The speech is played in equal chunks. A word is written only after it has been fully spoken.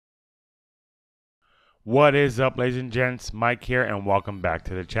What is up, ladies and gents? Mike here, and welcome back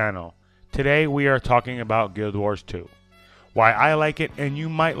to the channel. Today we are talking about Guild Wars 2, why I like it and you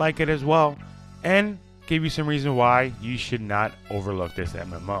might like it as well, and give you some reason why you should not overlook this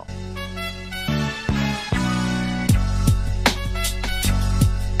MMO.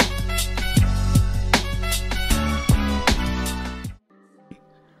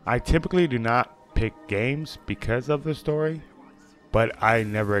 I typically do not pick games because of the story, but I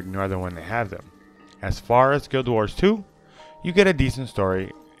never ignore them when they have them. As far as Guild Wars 2, you get a decent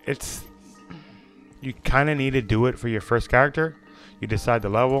story. You kind of need to do it for your first character. You decide the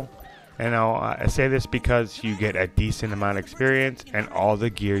level. And I say this because you get a decent amount of experience and all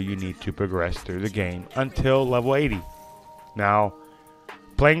the gear you need to progress through the game until level 80. Now,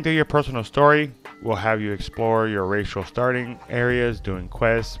 playing through your personal story will have you explore your racial starting areas, doing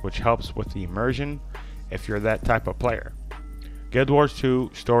quests, which helps with the immersion if you're that type of player. Guild Wars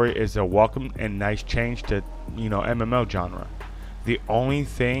 2 story is a welcome and nice change to, MMO genre. The only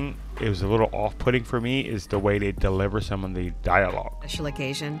thing it was a little off-putting for me is the way they deliver some of the dialogue. Special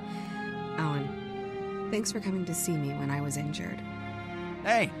occasion. Owen, thanks for coming to see me when I was injured.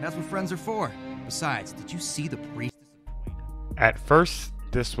 Hey, that's what friends are for. Besides, did you see the priest? At first,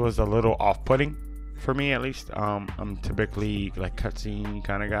 this was a little off-putting for me, at least. I'm typically like cutscene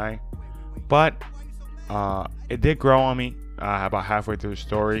kind of guy, but it did grow on me. About halfway through the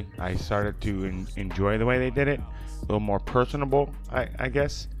story, I started to enjoy the way they did it. A little more personable, I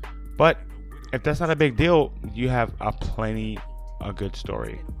guess. But if that's not a big deal, you have a good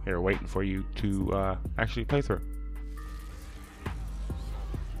story here waiting for you to actually play through.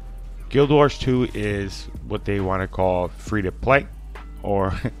 Guild Wars 2 is what they want to call free to play,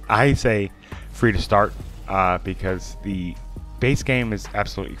 or I say free to start, because the base game is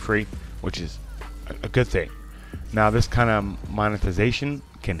absolutely free, which is a good thing. Now, this kind of monetization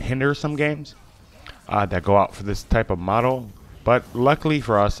can hinder some games that go out for this type of model, but luckily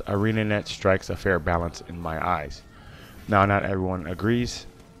for us, ArenaNet strikes a fair balance in my eyes. Now, not everyone agrees,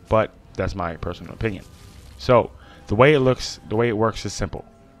 but that's my personal opinion. So, the way it works is simple.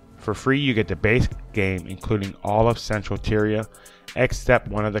 For free, you get the base game, including all of Central Tyria, except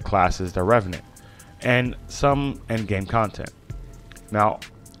one of the classes, the Revenant, and some endgame content. Now,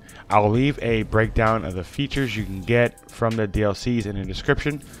 I'll leave a breakdown of the features you can get from the DLCs in the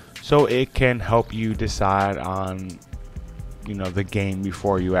description, so it can help you decide on, the game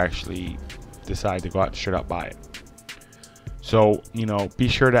before you actually decide to go out and straight up buy it. So, be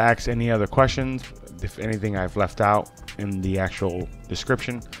sure to ask any other questions, if anything I've left out in the actual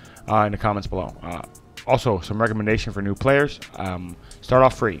description, in the comments below. Also, some recommendation for new players. Start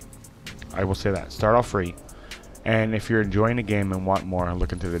off free. I will say that. Start off free. And if you're enjoying the game and want more,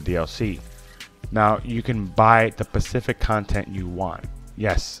 look into the DLC. Now, you can buy the specific content you want.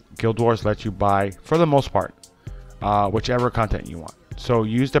 Yes, Guild Wars lets you buy, for the most part, whichever content you want. So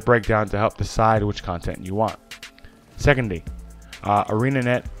use the breakdown to help decide which content you want. Secondly,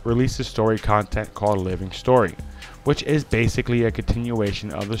 ArenaNet releases story content called Living Story, which is basically a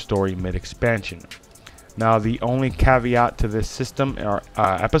continuation of the story mid-expansion. Now, the only caveat to this system are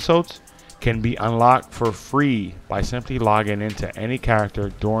episodes can be unlocked for free by simply logging into any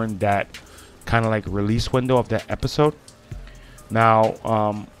character during that kind of like release window of that episode. Now,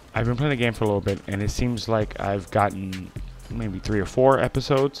 I've been playing the game for a little bit, and it seems like I've gotten maybe 3 or 4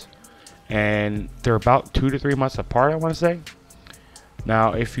 episodes, and they're about 2 to 3 months apart, I want to say.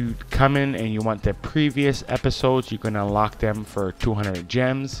 Now, if you come in and you want the previous episodes, you can unlock them for 200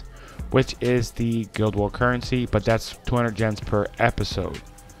 gems, which is the Guild War currency, but that's 200 gems per episode.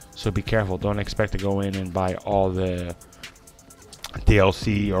 So be careful. Don't expect to go in and buy all the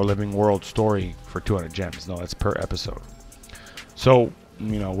DLC or Living World story for 200 gems. No, that's per episode. So,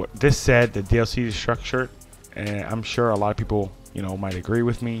 what this said, the DLC is structured, and I'm sure a lot of people, might agree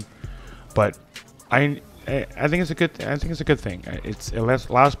with me, but I think it's a good. I think it's a good thing. It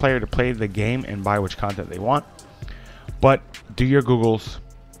allows player to play the game and buy which content they want. But do your Googles,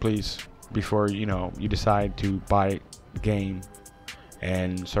 please, before you decide to buy game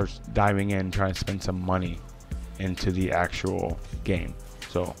and start diving in, trying to spend some money into the actual game.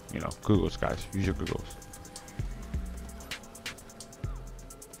 So, Googles, guys. Use your Googles.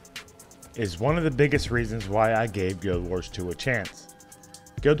 Is one of the biggest reasons why I gave Guild Wars 2 a chance.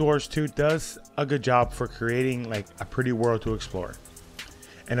 Guild Wars 2 does a good job for creating like a pretty world to explore.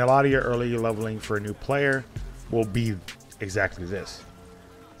 And a lot of your early leveling for a new player will be exactly this.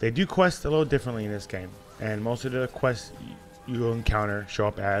 They do quests a little differently in this game, and most of the quests you'll encounter show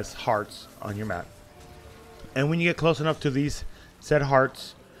up as hearts on your map. And when you get close enough to these said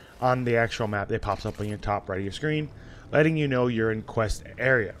hearts on the actual map, it pops up on your top right of your screen, letting you know you're in quest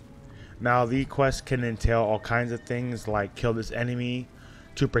area. Now the quest can entail all kinds of things like kill this enemy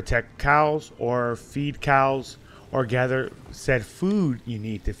to protect cows or feed cows or gather said food you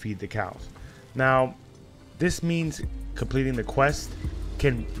need to feed the cows. Now this means completing the quest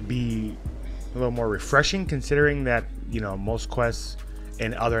can be a little more refreshing, considering that, you know, most quests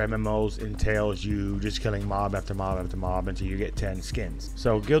in other MMOs entails you just killing mob after mob after mob until you get 10 skins.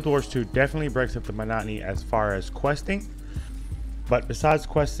 So Guild Wars 2 definitely breaks up the monotony as far as questing. But besides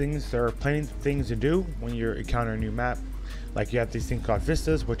questings, there are plenty of things to do when you encounter a new map. Like you have these things called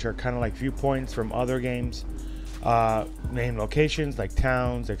vistas, which are kind of like viewpoints from other games. Named locations like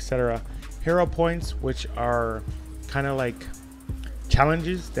towns, etc. Hero points, which are kind of like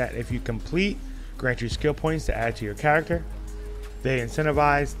challenges that if you complete, grant you skill points to add to your character. They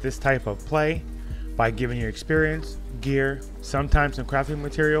incentivize this type of play by giving you experience, gear, sometimes some crafting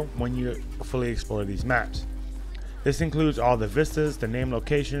material when you fully explore these maps. This includes all the vistas, the named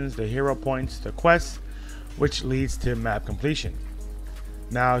locations, the hero points, the quests, which leads to map completion.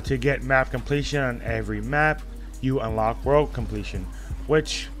 Now to get map completion on every map, you unlock world completion,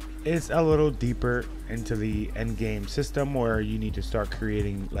 which is a little deeper into the end game system where you need to start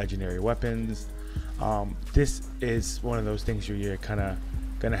creating legendary weapons. This is one of those things you're kind of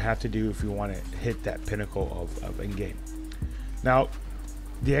gonna have to do if you want to hit that pinnacle of end game. Now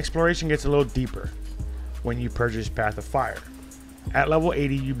the exploration gets a little deeper when you purchase Path of Fire. At level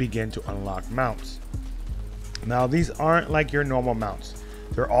 80 you begin to unlock mounts. Now these aren't like your normal mounts,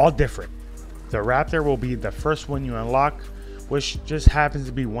 they're all different. The Raptor will be the first one you unlock, which just happens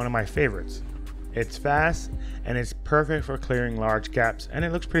to be one of my favorites. It's fast and it's perfect for clearing large gaps, and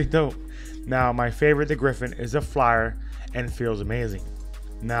it looks pretty dope. Now my favorite, the Griffin, is a flyer and feels amazing.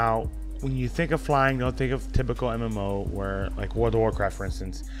 Now when you think of flying, don't think of typical MMO where, like World of Warcraft for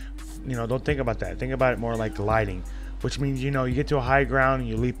instance, you know, don't think about that. Think about it more like gliding, which means, you know, you get to a high ground and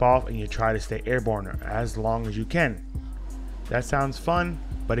you leap off and you try to stay airborne as long as you can. That sounds fun,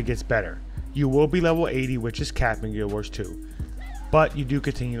 but it gets better. You will be level 80, which is capped in Guild Wars 2, but you do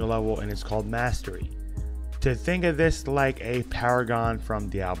continue to level, and it's called Mastery. To think of this like a Paragon from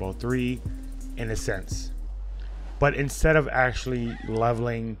Diablo 3 in a sense, but instead of actually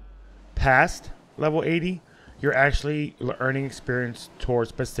leveling past level 80, you're actually earning experience towards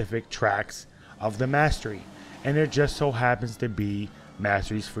specific tracks of the mastery, and there just so happens to be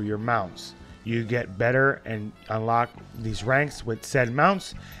masteries for your mounts. You get better and unlock these ranks with said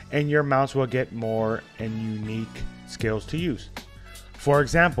mounts, and your mounts will get more and unique skills to use. For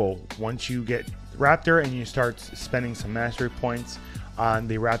example, once you get Raptor and you start spending some mastery points on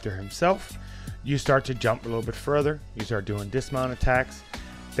the Raptor himself, you start to jump a little bit further. You start doing dismount attacks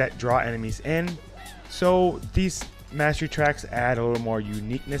that draw enemies in. So these mastery tracks add a little more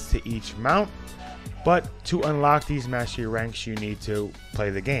uniqueness to each mount, but to unlock these mastery ranks you need to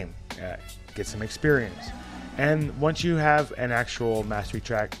play the game, get some experience. And once you have an actual mastery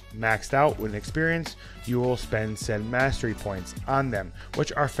track maxed out with experience, you will spend said mastery points on them,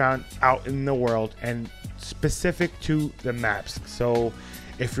 which are found out in the world and specific to the maps. So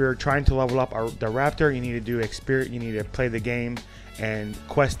if you're trying to level up the Raptor, you need to do experience, you need to play the game and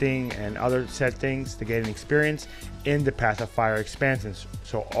questing and other said things to get an experience in the Path of Fire expansions.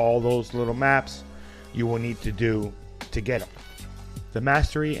 So all those little maps you will need to do to get them. The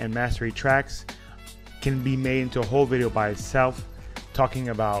mastery and mastery tracks can be made into a whole video by itself, talking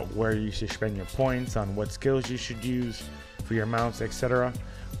about where you should spend your points, on what skills you should use for your mounts, etc.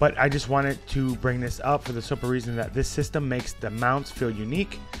 But I just wanted to bring this up for the simple reason that this system makes the mounts feel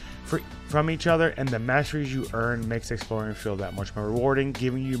unique from each other, and the masteries you earn makes exploring feel that much more rewarding,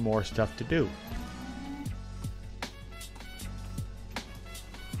 giving you more stuff to do.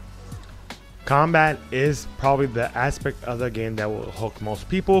 Combat is probably the aspect of the game that will hook most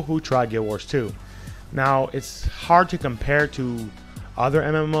people who try Guild Wars 2. Now, it's hard to compare to other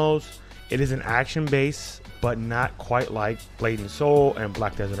MMOs. It is an action base, but not quite like Blade and Soul and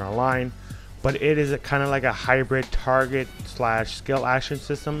Black Desert Online. But it is kind of like a hybrid target / skill action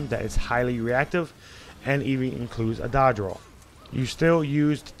system that is highly reactive and even includes a dodge roll. You still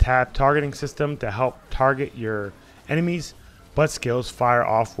use the tab targeting system to help target your enemies, but skills fire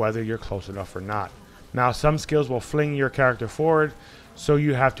off whether you're close enough or not. Now, some skills will fling your character forward, so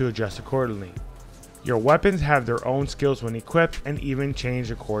you have to adjust accordingly. Your weapons have their own skills when equipped and even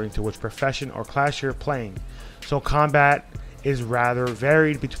change according to which profession or class you're playing. So combat is rather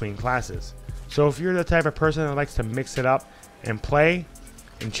varied between classes. So if you're the type of person that likes to mix it up and play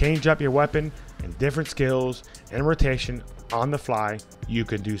and change up your weapon and different skills and rotation on the fly, you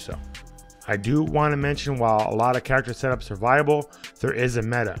can do so. I do want to mention, while a lot of character setups are viable, there is a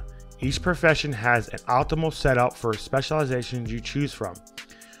meta. Each profession has an optimal setup for specializations you choose from.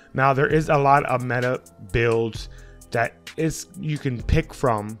 Now there is a lot of meta builds that you can pick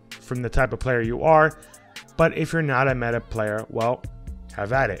from the type of player you are, but if you're not a meta player, well,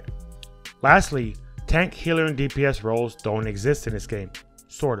 have at it. Lastly, tank, healer, and DPS roles don't exist in this game,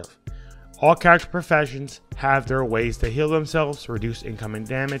 sort of. All character professions have their ways to heal themselves, reduce incoming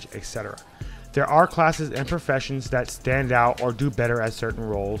damage, etc. There are classes and professions that stand out or do better at certain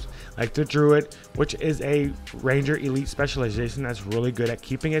roles, like the Druid, which is a Ranger elite specialization that's really good at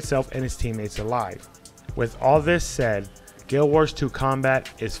keeping itself and its teammates alive. With all this said, Guild Wars 2 combat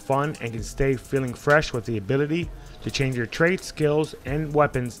is fun and can stay feeling fresh with the ability to change your traits, skills, and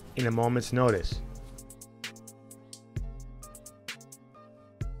weapons in a moment's notice.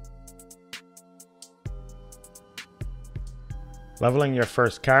 Leveling your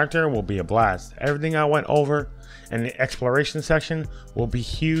first character will be a blast. Everything I went over in the exploration section will be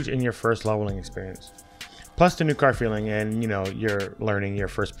huge in your first leveling experience. Plus the new card feeling and you're learning your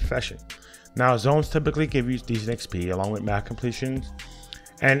first profession. Now zones typically give you decent XP along with map completions.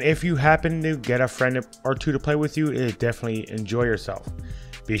 And if you happen to get a friend or two to play with you, definitely enjoy yourself.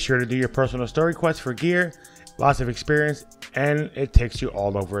 Be sure to do your personal story quests for gear, lots of experience, and it takes you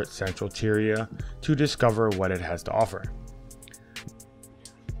all over Central Tyria to discover what it has to offer.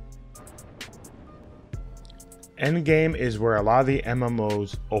 Endgame is where a lot of the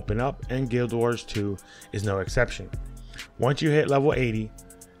MMOs open up, and Guild Wars 2 is no exception. Once you hit level 80,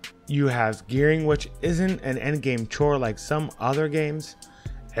 you have gearing, which isn't an endgame chore like some other games.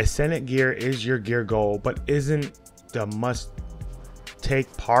 Ascendant gear is your gear goal, but isn't the must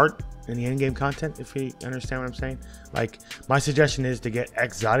take part in the endgame content, if you understand what I'm saying. Like, my suggestion is to get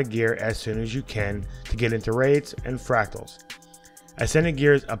exotic gear as soon as you can to get into raids and fractals. Ascendant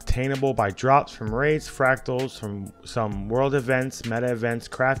gear is obtainable by drops from raids, fractals, from some world events, meta events,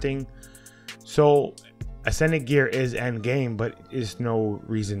 crafting. So Ascendant gear is endgame, but is no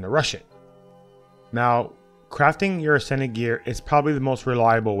reason to rush it. Now, crafting your Ascendant gear is probably the most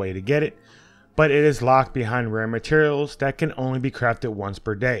reliable way to get it, but it is locked behind rare materials that can only be crafted once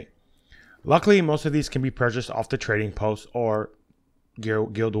per day. Luckily, most of these can be purchased off the trading post or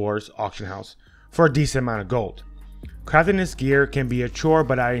Guild Wars auction house for a decent amount of gold. Crafting this gear can be a chore,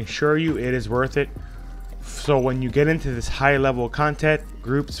 but I assure you it is worth it. So when you get into this high level content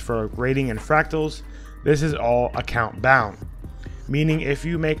groups for raiding and fractals, this is all account bound. Meaning if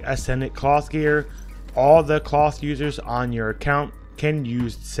you make Ascendant cloth gear, all the cloth users on your account can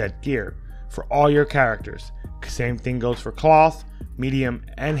use said gear for all your characters. Same thing goes for cloth, medium,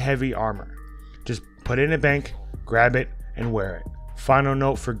 and heavy armor. Just put it in a bank, grab it, and wear it. Final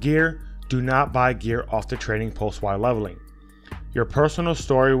note for gear: do not buy gear off the trading post while leveling. Your personal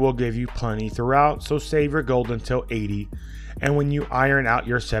story will give you plenty throughout, so save your gold until 80, and when you iron out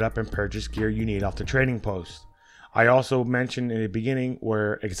your setup and purchase gear you need off the trading post. I also mentioned in the beginning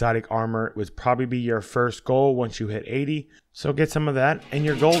where exotic armor would probably be your first goal once you hit 80, so get some of that and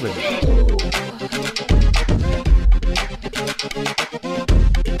you're golden.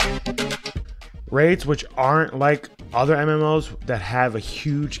 Raids, which aren't like other MMOs that have a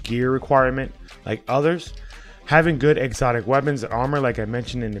huge gear requirement like others, having good exotic weapons and armor like I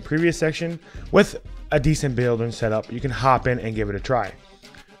mentioned in the previous section, with a decent build and setup, you can hop in and give it a try.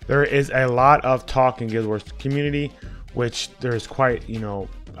 There is a lot of talk in Guild Wars community, which there's quite,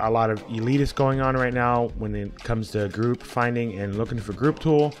 a lot of elitists going on right now when it comes to group finding and looking for group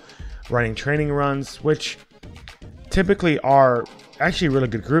tool, running training runs, which typically are actually really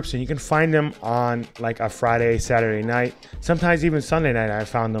good groups, and you can find them on like a Friday, Saturday night, sometimes even Sunday night. I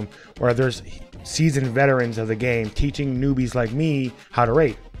found them where there's seasoned veterans of the game teaching newbies like me how to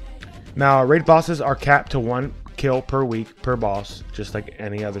raid. Now, raid bosses are capped to 1 kill per week per boss, just like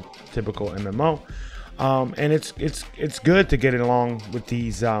any other typical MMO, and it's good to get along with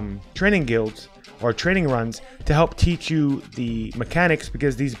these training guilds or training runs to help teach you the mechanics,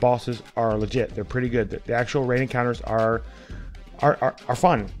 because these bosses are legit. They're pretty good. The actual raid encounters are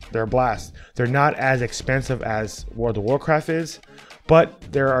fun. They're a blast. They're not as expensive as World of Warcraft is, but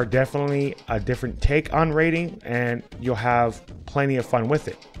there are definitely a different take on raiding, and you'll have plenty of fun with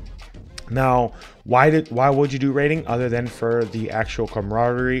it. Now, why would you do raiding other than for the actual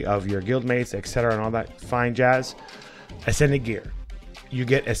camaraderie of your guildmates, etc., and all that fine jazz? Ascendant gear. You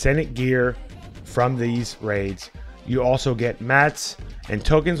get Ascendant gear from these raids. You also get mats and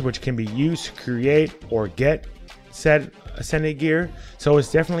tokens, which can be used to create or get said Ascendant gear. So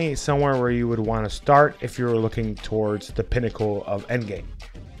it's definitely somewhere where you would want to start if you're looking towards the pinnacle of endgame.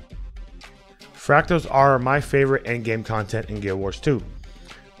 Fractals are my favorite endgame content in Guild Wars 2.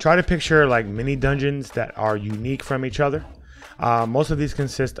 Try to picture like mini dungeons that are unique from each other. Most of these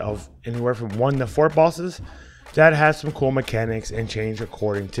consist of anywhere from 1 to 4 bosses, that has some cool mechanics and change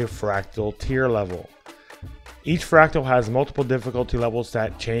according to fractal tier level. Each fractal has multiple difficulty levels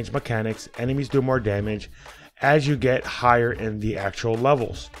that change mechanics. Enemies do more damage as you get higher in the actual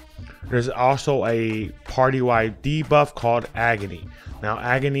levels. There's also a party-wide debuff called Agony. Now,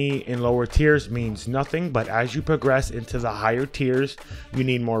 Agony in lower tiers means nothing, but as you progress into the higher tiers, you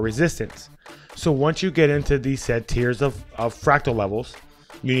need more resistance. So once you get into these said tiers of fractal levels,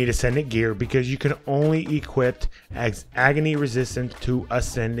 you need Ascendant Gear because you can only equip Agony resistant to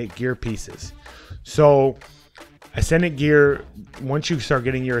Ascendant Gear pieces. So Ascendant Gear, once you start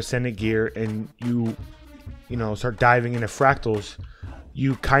getting your Ascendant Gear and you start diving into fractals,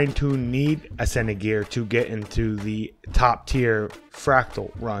 you kind of need Ascendant Gear to get into the top tier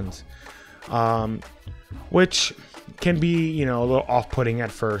fractal runs, which can be a little off-putting at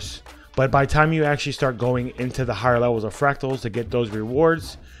first, but by the time you actually start going into the higher levels of fractals to get those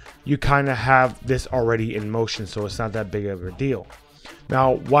rewards, you kind of have this already in motion, so it's not that big of a deal.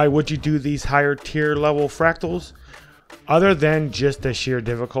 Now, why would you do these higher tier level fractals? Other than just the sheer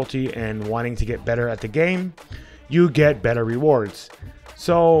difficulty and wanting to get better at the game, you get better rewards.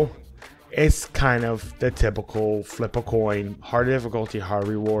 So it's kind of the typical flip a coin, hard difficulty, hard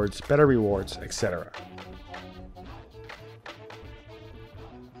rewards, better rewards, etc.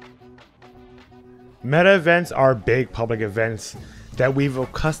 Meta events are big public events that we've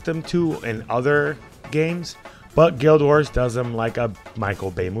accustomed to in other games, but Guild Wars does them like a Michael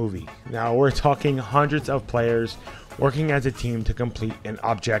Bay movie. Now we're talking hundreds of players working as a team to complete an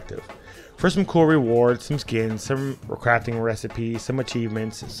objective. For some cool rewards, some skins, some crafting recipes, some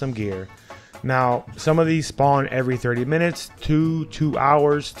achievements, some gear. Now, some of these spawn every 30 minutes to 2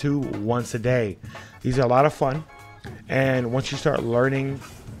 hours to once a day. These are a lot of fun, and once you start learning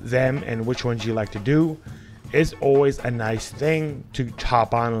them and which ones you like to do, it's always a nice thing to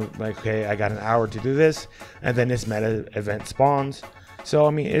hop on, like, okay, I got an hour to do this, and then this meta event spawns. So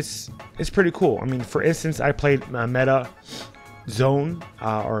I mean, it's pretty cool. I mean, for instance, I played a meta zone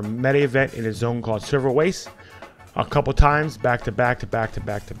or meta event in a zone called Silver Waste a couple times, back to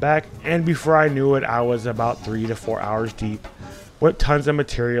back, and before I knew it, I was about 3 to 4 hours deep with tons of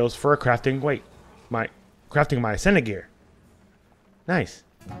materials for crafting my Ascendant Gear. Nice.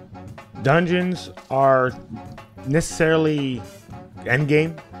 Dungeons are necessarily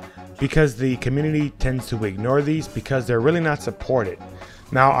endgame because the community tends to ignore these because they're really not supported.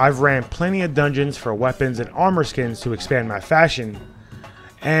 Now, I've ran plenty of dungeons for weapons and armor skins to expand my fashion,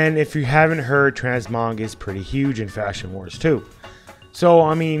 and if you haven't heard, transmog is pretty huge in Fashion Wars too. So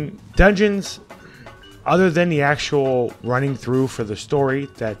I mean, dungeons, other than the actual running through for the story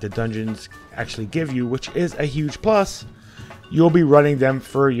that the dungeons actually give you, which is a huge plus, you'll be running them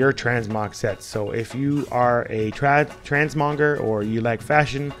for your transmog sets. So if you are a transmonger or you like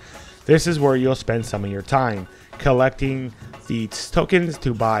fashion, this is where you'll spend some of your time collecting these tokens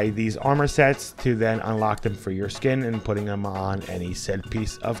to buy these armor sets to then unlock them for your skin and putting them on any said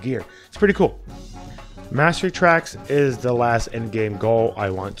piece of gear. It's pretty cool. Mastery tracks is the last end game goal I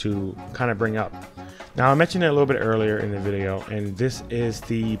want to kind of bring up. Now, I mentioned it a little bit earlier in the video, and this is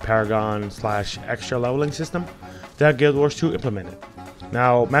the Paragon / extra leveling system that Guild Wars 2 implemented.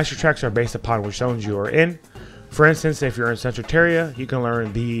 Now, mastery tracks are based upon which zones you are in. For instance, if you're in Central Terria, you can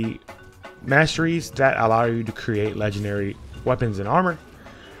learn the masteries that allow you to create legendary weapons and armor.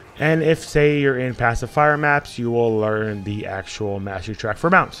 And if, say, you're in passive fire maps, you will learn the actual mastery track for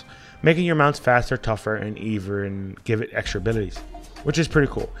mounts, making your mounts faster, tougher, and even give it extra abilities, which is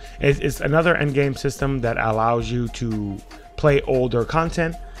pretty cool. It's another endgame system that allows you to play older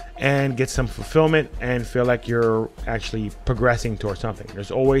content and get some fulfillment and feel like you're actually progressing towards something.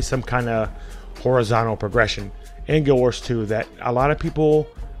 There's always some kind of horizontal progression in Guild Wars 2 that a lot of people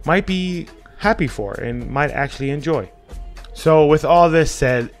might be happy for and might actually enjoy. So with all this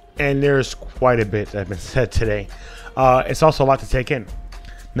said, and there's quite a bit that's been said today, it's also a lot to take in.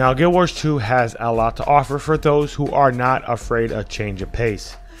 Now, Guild Wars 2 has a lot to offer for those who are not afraid of change of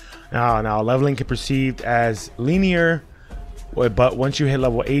pace. Now leveling can be perceived as linear, but once you hit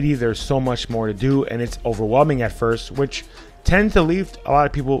level 80, there's so much more to do, and it's overwhelming at first, which tends to leave a lot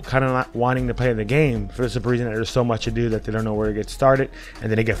of people kind of not wanting to play the game for the simple reason that there's so much to do that they don't know where to get started, and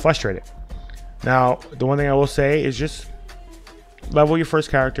then they get frustrated. Now, the one thing I will say is just level your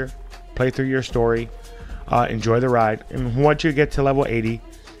first character, play through your story, enjoy the ride, and once you get to level 80,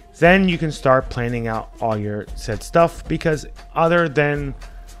 then you can start planning out all your said stuff, because other than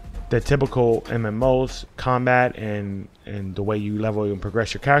the typical MMOs, combat and the way you level and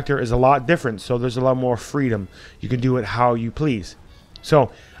progress your character is a lot different, so there's a lot more freedom. You can do it how you please.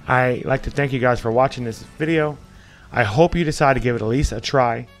 So I like to thank you guys for watching this video. I hope you decide to give it at least a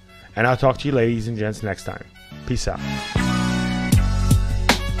try, and I'll talk to you ladies and gents next time. Peace out.